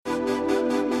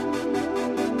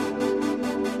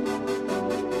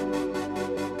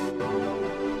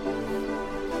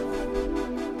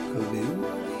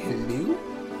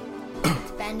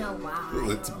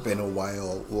It's been a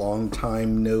while. Long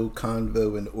time no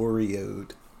convo and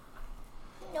Oreo'd.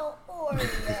 No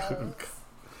Oreos.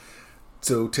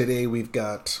 So today we've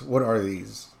got, what are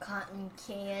these? Cotton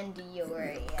candy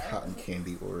Oreos. Cotton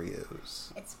candy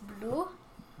Oreos. It's blue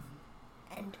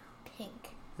and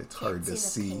pink. It's hard to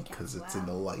see because it's in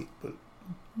the light, but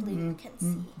blue you can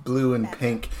see. Blue and better.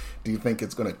 pink. Do you think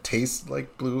it's going to taste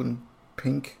like blue and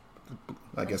pink?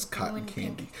 I guess Blue cotton and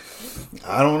candy. pink.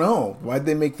 I don't know. Why'd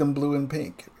they make them blue and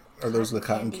pink? Are those the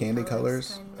cotton candy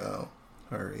colors? colors? Oh,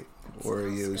 all right. It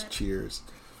Oreos, smells good. cheers.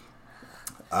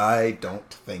 I don't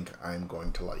think I'm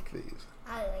going to like these.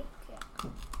 I like it.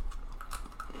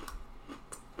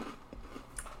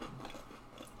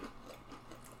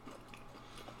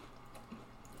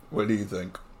 What do you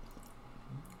think?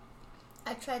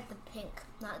 I tried the pink,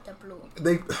 not the blue.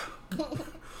 They.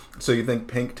 So you think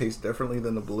pink tastes differently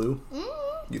than the blue?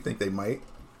 Mm-hmm. You think they might?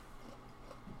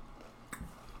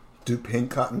 Do pink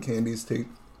cotton candies taste?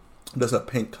 Does a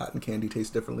pink cotton candy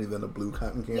taste differently than a blue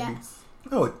cotton candy? Yes.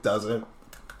 No, it doesn't.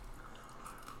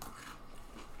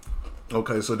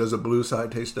 Okay, so does the blue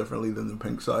side taste differently than the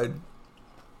pink side?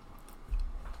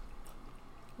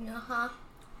 Uh-huh.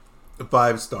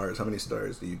 5 stars. How many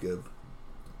stars do you give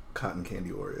cotton candy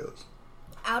Oreos?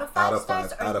 Out of 5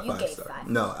 stars, or out of you 5 gave stars. 5?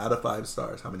 No, out of 5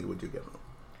 stars. How many would you give them?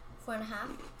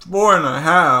 4.5.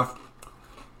 4.5.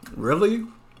 Really?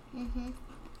 Mm-hmm.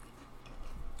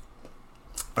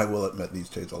 I will admit these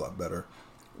taste a lot better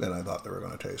than I thought they were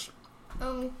going to taste.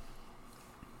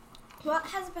 What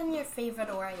has been your favorite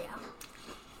Oreo?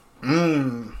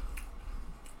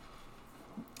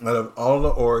 Out of all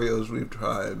the Oreos we've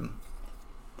tried,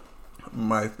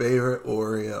 my favorite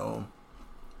Oreo,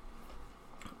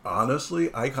 honestly,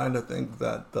 I kind of think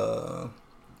that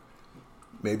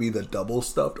maybe the double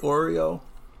stuffed Oreo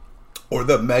or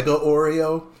the mega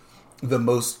Oreo, the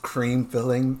most cream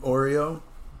filling Oreo,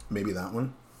 maybe that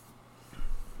one.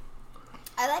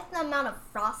 I like the amount of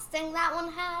frosting that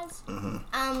one has.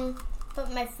 Mm-hmm.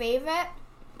 But my favorite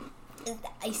is the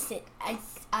ice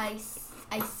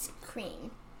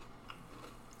cream.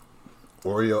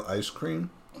 Oreo ice cream?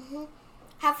 Mm-hmm.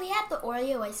 Have we had the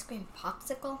Oreo ice cream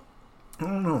popsicle? I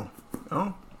don't know.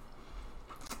 Oh.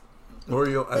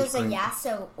 Oreo ice There's cream. a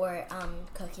Yasso or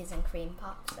cookies and cream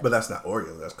popsicle. But that's not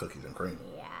Oreo, that's cookies and cream.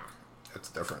 Yeah. It's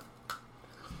different.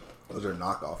 Those are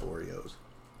knockoff Oreos.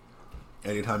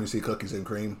 Anytime you see cookies and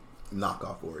cream,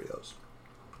 knockoff Oreos.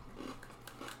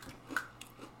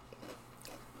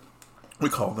 We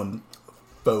call them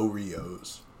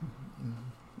Faux-Rios.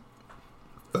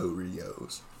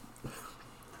 Faux-Rios.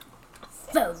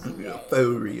 Faux-Rios.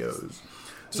 Faux-Rios.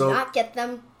 Do not get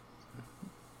them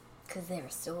because they are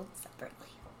sold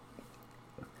separately.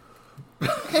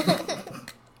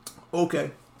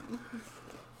 Okay.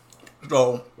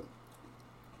 So,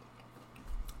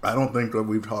 I don't think that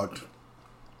we've talked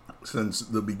since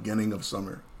the beginning of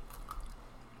summer.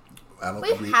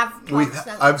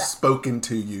 I've spoken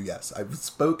to you, yes. I've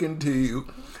spoken to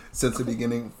you since the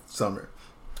beginning of summer.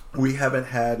 We haven't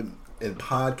had a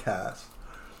podcast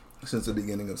since the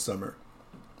beginning of summer.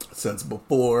 Since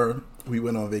before we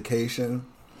went on vacation.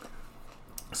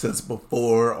 Since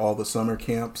before all the summer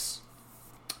camps.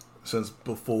 Since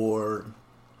before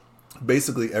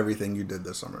basically everything you did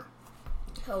this summer.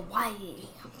 Hawaii.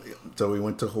 So we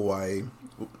went to Hawaii.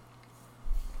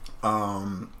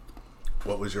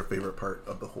 What was your favorite part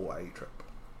of the Hawaii trip?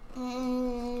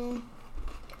 I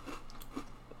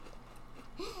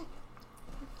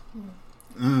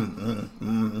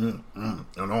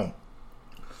know.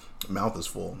 Mouth is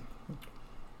full.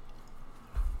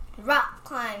 Rock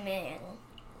climbing.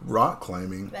 Rock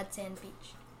climbing? Red Sand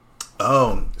Beach.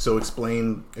 Oh, so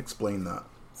explain that.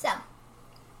 So,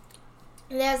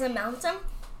 there's a mountain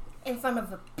in front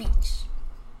of a beach.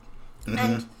 Mm-hmm.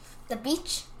 And the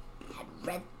beach had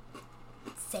red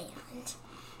sand.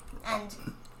 And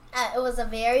it was a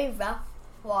very rough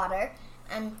water.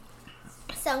 And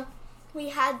so, we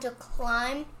had to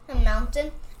climb the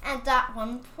mountain. And at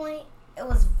one point, it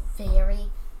was very,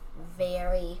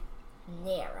 very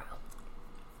narrow.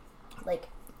 Like,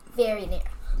 very narrow.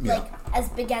 Yeah. Like, as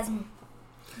big as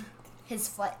his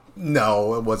foot.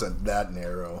 No, it wasn't that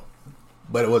narrow.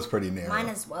 But it was pretty narrow. Mine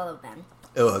as well have been.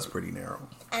 It was pretty narrow.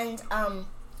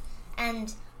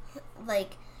 And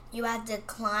like, you had to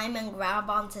climb and grab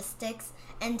onto sticks,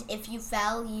 and if you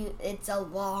fell, it's a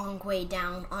long way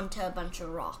down onto a bunch of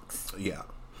rocks. Yeah.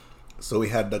 So we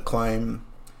had to climb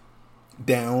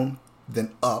down,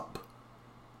 then up,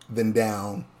 then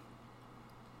down,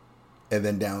 and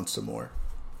then down some more.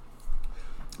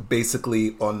 basically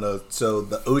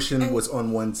the ocean was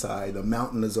on one side, the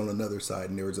mountain is on another side,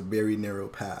 and there was a very narrow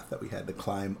path that we had to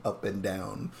climb up and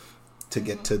down to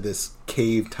get to this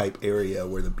cave type area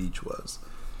where the beach was.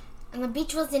 And the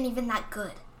beach wasn't even that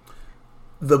good.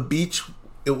 The beach,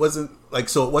 it wasn't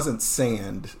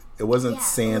sand. It wasn't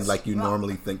sand like you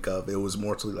normally think of. It was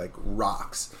mostly like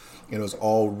rocks. And it was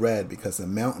all red because the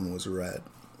mountain was red.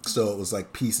 So it was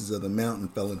like pieces of the mountain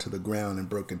fell into the ground and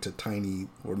broke into tiny,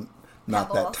 or not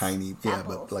pebbles. that tiny,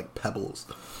 Pebbles. but like pebbles.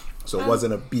 So it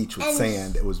wasn't a beach with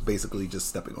sand. It was basically just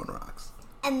stepping on rocks.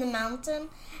 And the mountain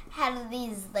had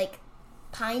these like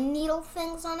pine needle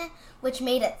things on it, which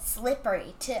made it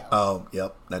slippery too. Oh,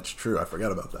 yep, that's true. I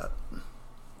forgot about that.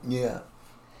 Yeah.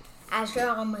 Asher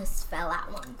almost fell at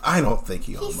one point. I don't think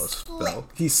he almost slipped. fell.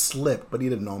 He slipped, but he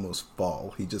didn't almost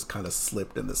fall. He just kind of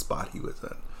slipped in the spot he was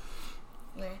in.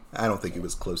 Yeah. I don't think he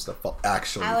was close to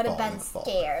actually falling. I would have been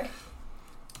scared.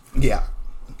 Yeah,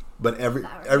 but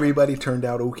everybody turned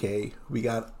out okay. We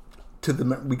got to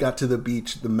the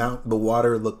beach. The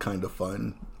water looked kind of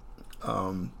fun.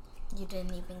 You didn't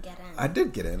even get in. I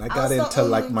did get in. I got into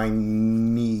like my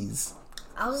knees.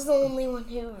 I was the only one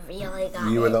who really got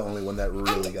in. You were the only one that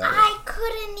really got in. I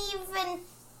couldn't even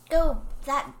go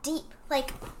that deep.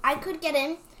 Like, I could get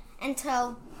in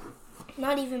until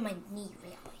not even my knee, really.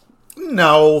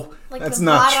 No, like that's the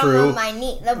not bottom true. Of my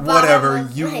knee. The bottom Whatever.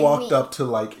 of You my walked knee. up to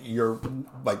like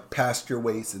past your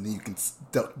waist, and then you can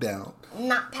duck down.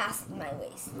 Not past my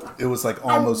waist. It was like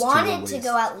almost. I wanted to, to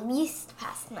go at least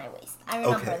past my waist. I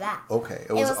remember that. Okay.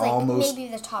 It was was like almost maybe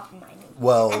the top of my knee.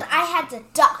 Well, and I had to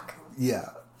duck. Yeah.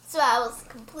 So I was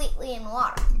completely in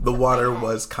water. The water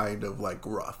was kind of like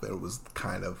rough. It was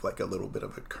kind of like a little bit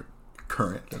of a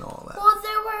current and all that. Well,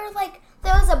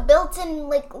 there was a built-in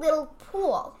like little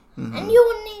pool, and you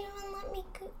wouldn't even let me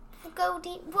go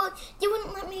deep. Well, you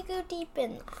wouldn't let me go deep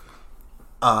in.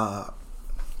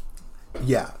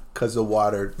 Yeah, because the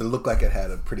water, it looked like it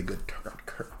had a pretty good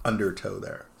undertow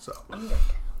there. So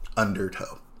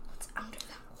undertow. What's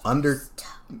undertow?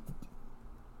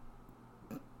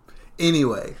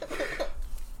 Anyway,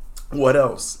 what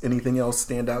else? Anything else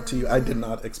stand out to you? I did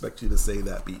not expect you to say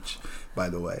that beach, by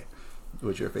the way.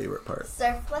 What's your favorite part?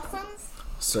 Surf lessons.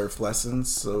 Surf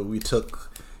lessons. So we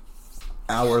took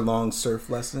hour-long surf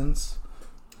lessons.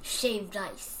 Shaved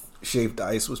ice. Shaved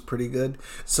ice was pretty good.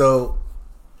 So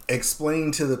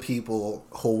explain to the people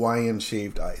Hawaiian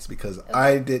shaved ice, because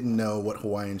I didn't know what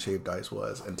Hawaiian shaved ice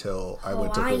was until I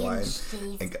went to Hawaii.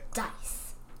 Shaved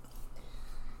ice.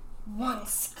 One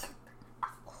scoop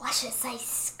of luscious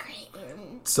ice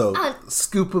cream. So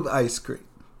scoop of ice cream.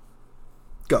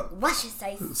 Go. Luscious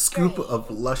ice cream. Scoop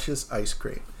of luscious ice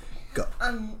cream. Go.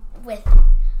 With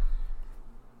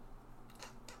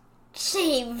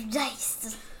shaved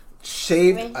ice.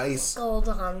 Shaved ice. Sprinkled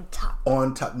on top.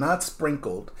 On top. Not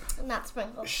sprinkled. Not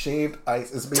sprinkled. Shaved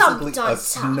ice is basically Dumped on a top.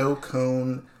 snow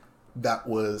cone that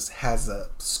has a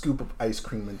scoop of ice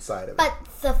cream inside of it. But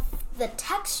the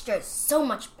texture is so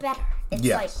much better. It's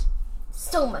Yes. like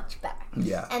so much better.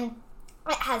 Yeah. And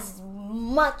it has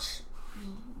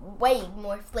way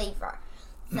more flavor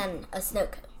than a snow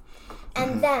cone.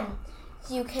 And then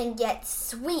you can get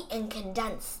sweet and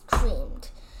condensed creamed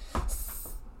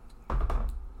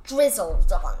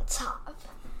drizzled on top,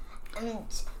 and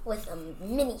with a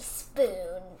mini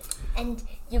spoon, and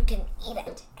you can eat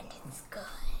it, and it's good.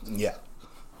 Yeah.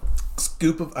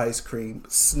 Scoop of ice cream,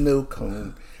 snow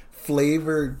cone,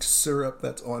 flavored syrup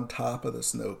that's on top of the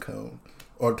snow cone,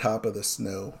 on top of the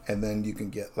snow, and then you can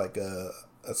get like a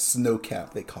snow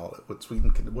cap, they call it. With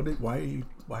sweetened. Why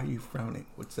are you frowning?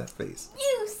 What's that face?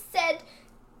 You said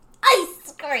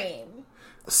ice cream.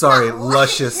 Sorry, Not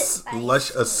luscious,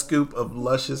 luscious a scoop of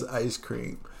luscious ice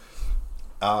cream,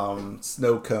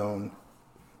 snow cone,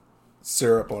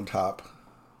 syrup on top,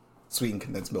 sweetened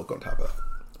condensed milk on top of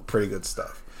that. Pretty good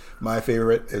stuff. My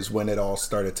favorite is when it all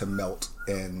started to melt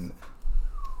and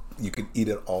you could eat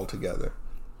it all together.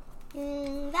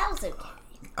 That was okay.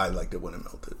 I liked it when it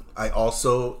melted. I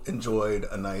also enjoyed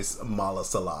a nice mala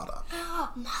salada.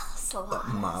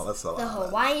 Mala salada. The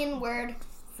Hawaiian word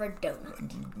for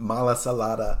donut. Mala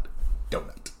salada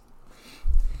donut.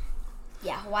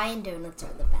 Yeah, Hawaiian donuts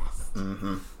are the best.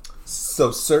 Mm-hmm. So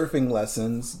surfing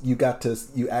lessons, you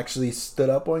actually stood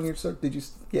up on your surf. Did you?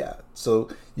 Yeah. So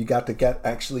you got to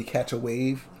actually catch a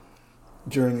wave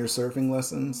during your surfing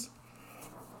lessons.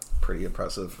 Pretty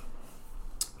impressive.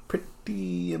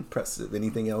 Pretty impressive.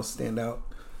 Anything else stand out?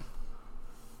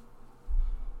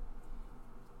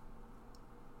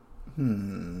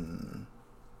 Hmm.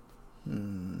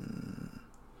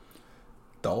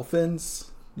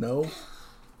 Dolphins? No.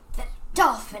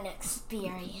 dolphin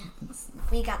experience.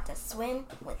 We got to swim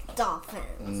with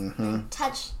dolphins and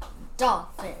touch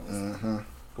dolphins.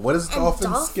 What does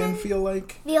dolphin skin feel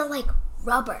like? Feel like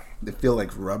rubber. They feel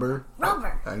like rubber?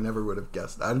 Rubber. I never would have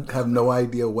guessed. I have no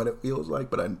idea what it feels like,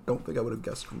 but I don't think I would have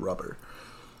guessed rubber.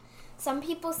 Some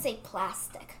people say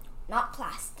plastic. Not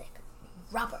plastic.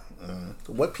 Rubber.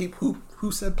 What people?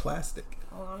 Who said plastic?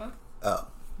 Alana? Oh.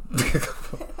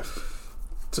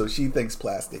 So she thinks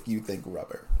plastic, you think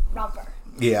rubber. Rubber.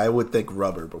 Yeah, I would think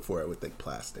rubber before I would think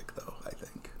plastic, though, I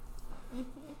think.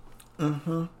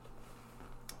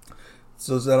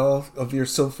 So is that all of your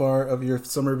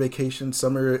summer vacation?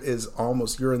 Summer is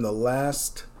almost, you're in the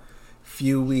last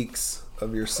few weeks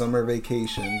of your summer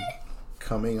vacation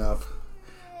coming up.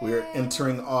 We're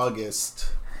entering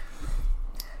August.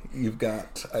 You've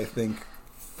got, I think,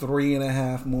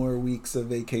 3.5 more weeks of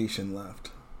vacation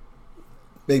left.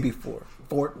 Maybe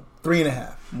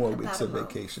 3.5 more weeks of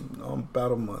vacation.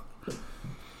 About a month.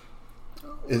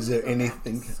 Is there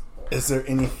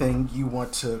anything you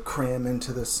want to cram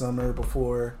into the summer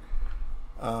before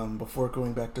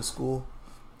going back to school?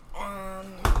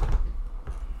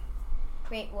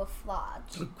 Great Wolf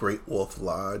Lodge. Great Wolf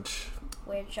Lodge.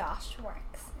 Where Josh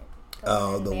works.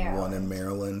 Oh, the one in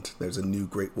Maryland. There's a new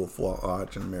Great Wolf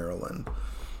Lodge in Maryland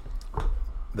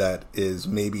that is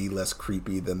maybe less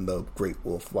creepy than the Great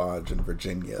Wolf Lodge in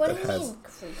Virginia. What do you mean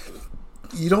creepy?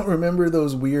 You don't remember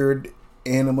those weird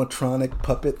animatronic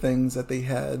puppet things that they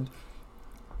had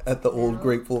at the old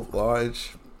Great Wolf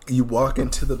Lodge? You walk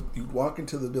into the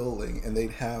building and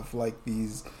they'd have like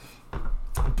these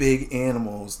big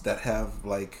animals that have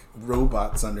like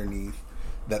robots underneath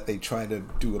that they try to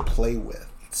do a play with.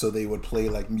 So they would play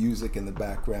like music in the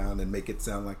background and make it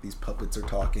sound like these puppets are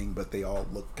talking, but they all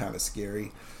look kind of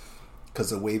scary because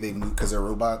the way they move, because they're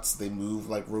robots, they move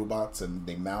like robots, and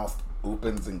their mouth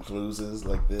opens and closes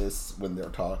like this when they're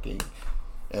talking,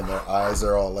 and their eyes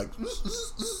are all like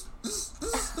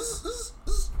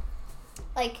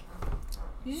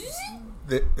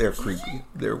they're creepy.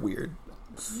 They're weird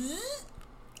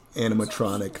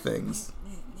animatronic things.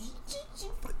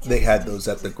 They had those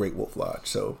at the Great Wolf Lodge,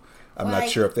 so I'm not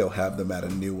sure if they'll have them at a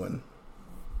new one.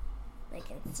 Like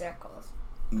in circles.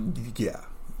 Yeah,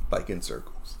 like in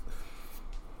circles.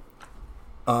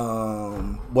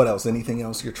 What else? Anything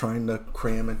else you're trying to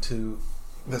cram into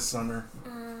this summer?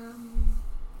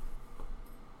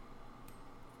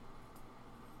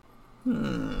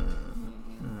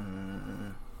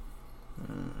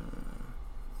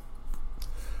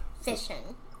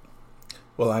 Fishing.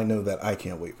 Well, I know that I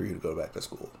can't wait for you to go back to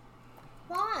school.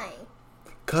 Why?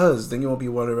 Because then you won't be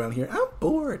wandering around here, I'm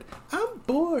bored,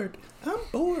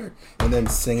 and then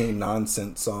singing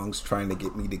nonsense songs trying to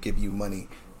get me to give you money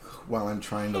while I'm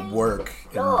trying to work.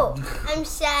 No, I'm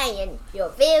saying your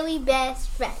very best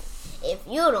friend. If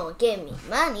you don't give me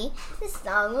money, this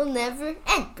song will never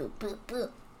end. Boo, boo, boo.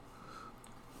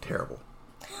 Terrible.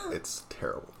 It's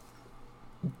terrible.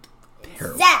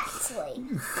 Exactly.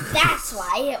 That's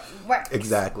why it works.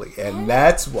 Exactly. And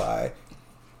that's why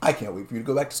I can't wait for you to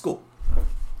go back to school.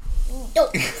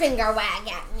 Don't finger wag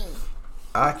at me.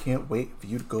 I can't wait for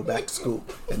you to go back to school.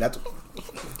 And that's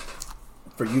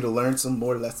for you to learn some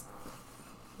more lessons.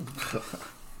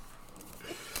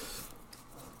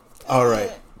 All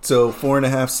right. So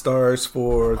 4.5 stars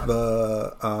for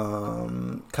the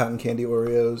cotton candy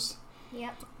Oreos.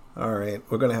 Yep. All right,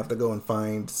 we're gonna have to go and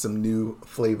find some new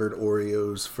flavored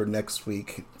Oreos for next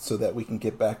week so that we can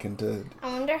get back into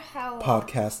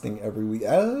podcasting every week.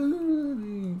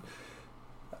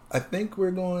 I think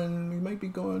we might be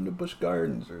going to Busch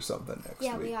Gardens or something next week.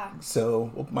 Yeah, we are.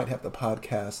 So we might have to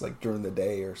podcast like during the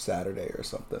day or Saturday or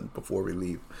something before we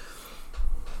leave.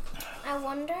 I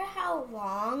wonder how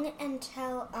long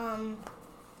until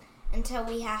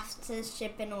we have to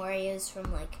ship in Oreos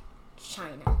from like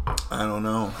China. I don't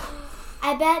know.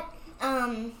 I bet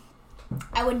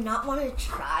I would not want to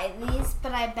try these,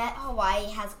 but I bet Hawaii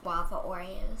has guava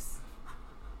Oreos.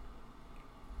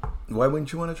 Why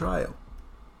wouldn't you want to try them?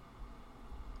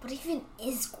 What even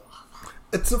is guava?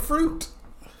 It's a fruit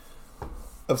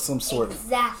of some sort.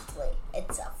 Exactly.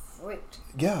 It's a fruit.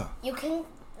 Yeah. You can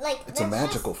it's a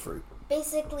magical fruit.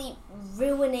 Basically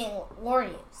ruining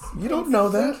Oreos. You don't know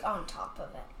that. On top of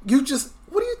it.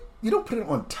 You don't put it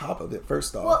on top of it,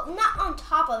 first off. Well, not on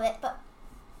top of it, but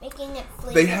making it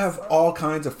flavorful. They have all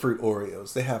kinds of fruit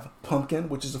Oreos. They have pumpkin,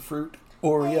 which is a fruit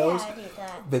Oreos. Yeah, I'd eat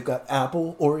that. They've got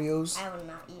apple Oreos. I would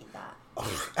not eat that.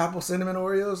 Apple cinnamon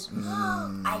Oreos?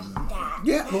 I eat that.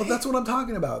 Yeah, well, that's what I'm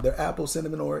talking about. They're apple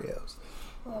cinnamon Oreos.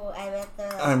 Oh, I bet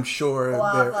they're like I'm sure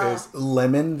guava. there is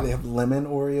lemon. They have lemon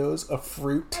Oreos, a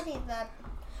fruit. I'd eat that.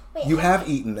 Wait, you have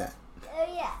eaten that. Oh,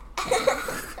 yeah.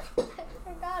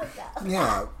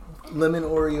 Yeah, Lemon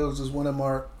Oreos is one of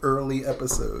our early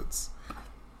episodes.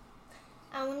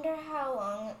 I wonder how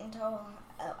long until.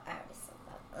 Oh, I already said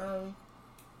that.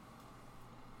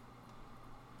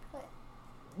 What?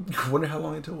 I wonder how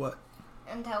long until what?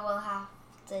 Until we'll have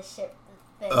to ship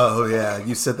this. Oh, yeah,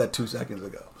 you said that 2 seconds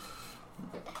ago.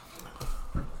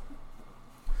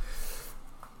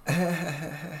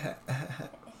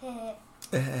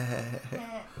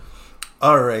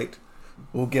 All right,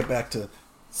 we'll get back to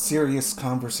serious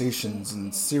conversations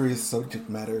and serious subject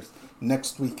matters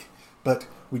next week. But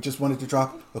we just wanted to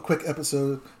drop a quick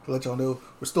episode to let y'all know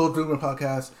we're still doing a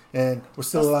podcast and we're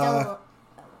still alive.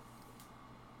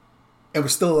 And we're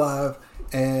still alive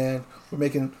and we're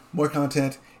making more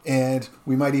content and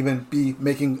we might even be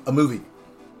making a movie.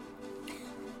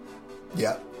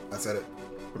 Yeah, I said it.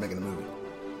 We're making a movie.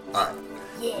 All right.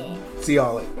 Yeah. See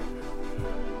y'all later.